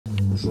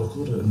was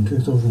recorded in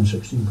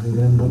 2016 by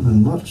Byrne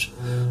in March.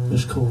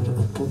 It's called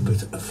A Pub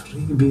with a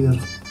Free Beer.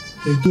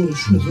 Hey, dude, it's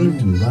sure round.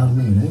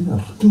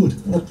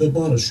 Dude, up the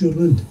bar, it's sure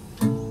round.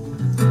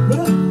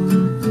 Well,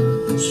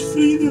 it's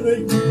free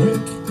tonight,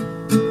 Mike.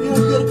 Yeah,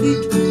 you're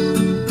good.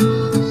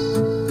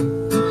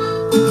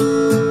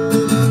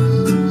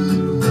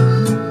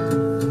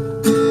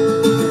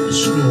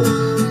 It's no.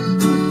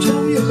 I'll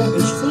tell you, but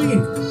it's free.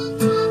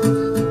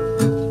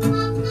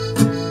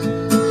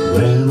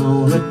 Went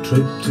on a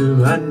trip to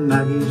Aunt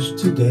Maggie's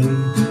today.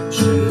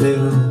 She's a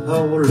little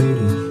old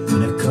lady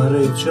in a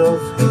cottage of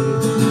hay.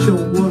 She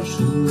works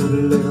in a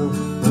little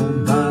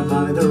old bar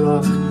by the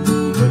rock,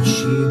 but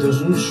she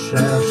doesn't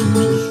share, she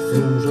just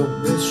fills up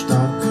with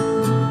stock.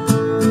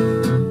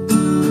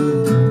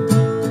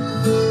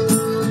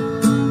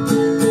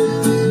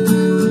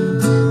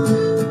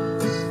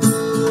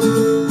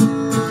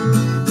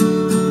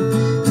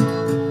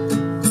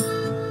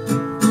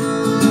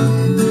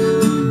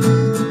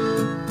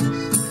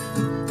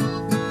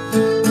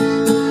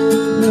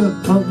 The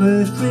pub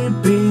is free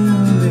beer,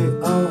 they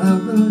all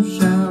have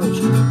themselves.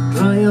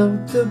 Dry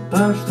out the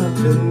bar stock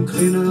and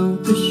clean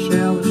out the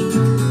shelves.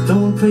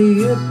 Don't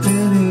pay a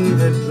penny,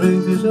 the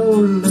drink is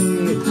all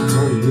late.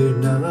 Oh, you'd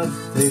never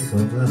think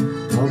of a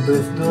pub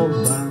with no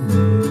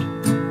barmaid.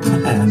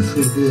 And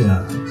free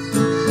beer.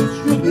 It's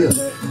free beer.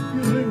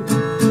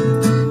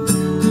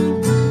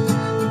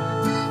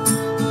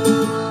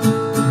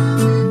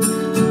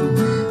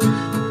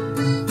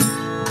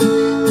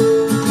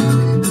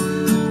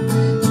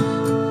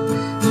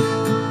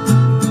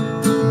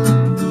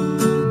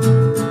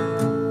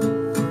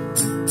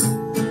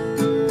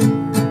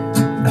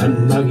 And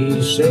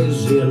Maggie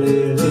says you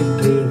lady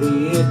pay the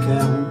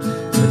account,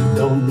 but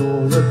don't know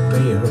the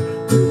payer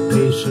who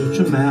pays such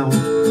amount.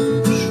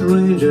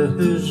 Stranger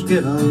who's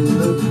given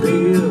the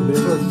beer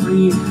for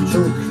free,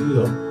 so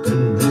queue up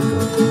and drink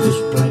up, there's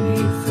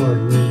plenty for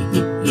me.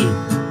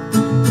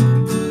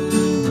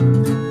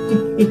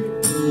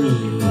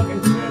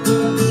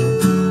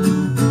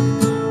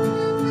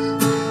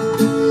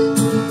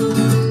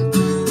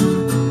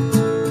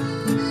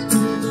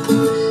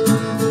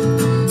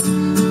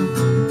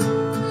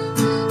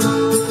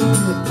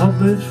 Pub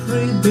is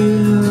free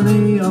beer,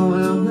 they all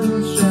have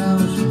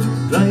themselves.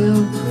 Dry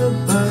out the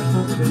bar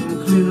stock and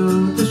clean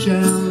out the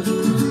shelves.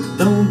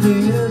 Don't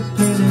pay a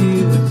penny,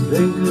 the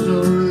drink is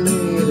all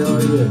late. Or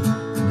you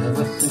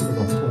never think of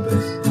a pub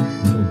with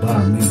no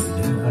barmaid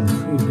and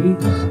free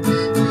beer.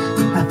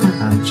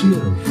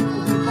 Cheers.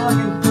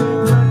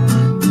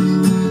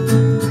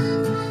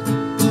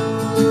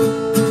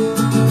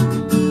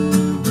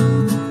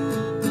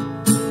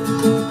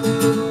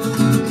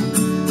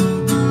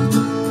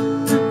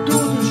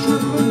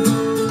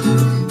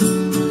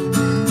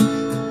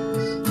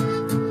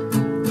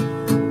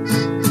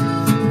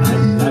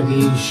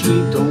 She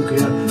don't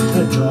care,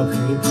 her job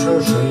keeps her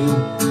sane.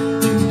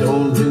 She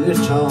don't ring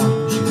at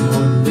all, she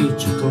only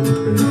to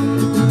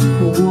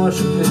complain. Wash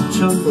up the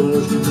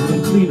tumblers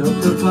and clean up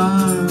the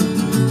bar.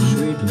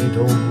 Sweet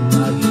little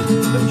Maggie,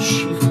 but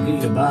she can get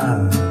you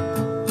by.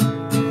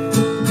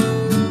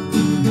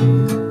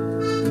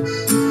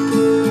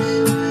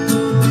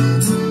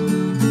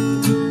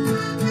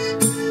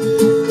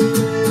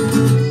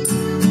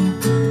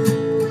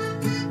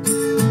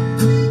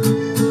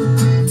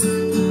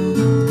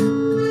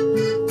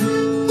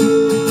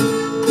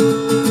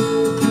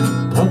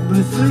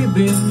 Free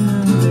beer,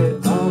 they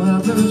all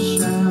have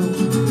themselves.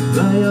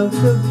 Dry out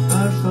the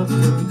bar stock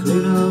and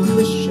clean out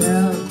the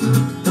shelves.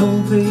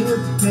 Don't pay a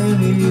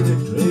penny, the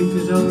drink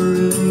is all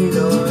late.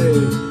 Oh,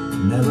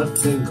 never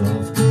think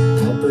of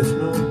pub with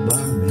no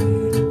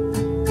barmaid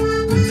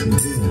and free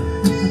beer.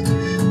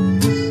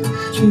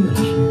 Cheers.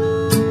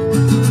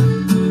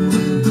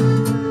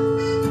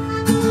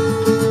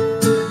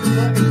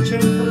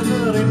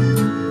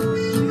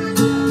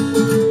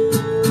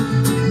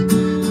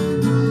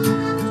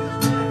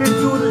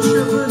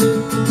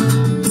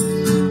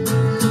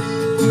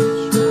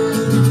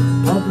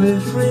 Pub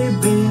with free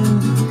beer,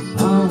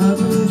 all have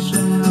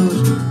themselves.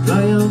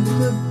 Dry out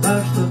the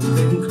bar stock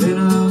and clean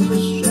out the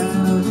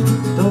shelves.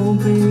 Don't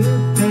pay a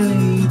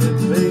penny, the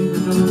drink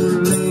is all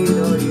late.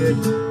 Or you'd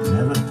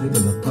never think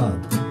of a pub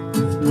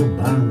with no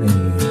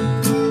barmaid.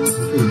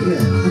 Free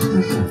beer.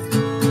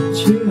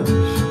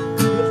 Cheers.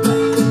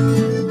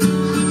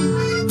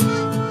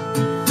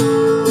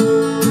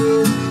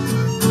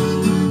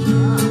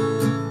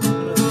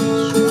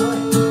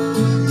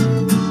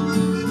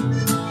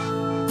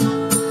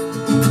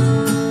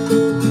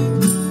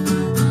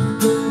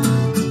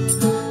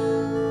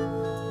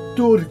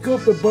 Dude, go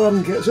up the bar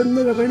and get us in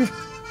there, Rennie.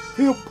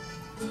 Help.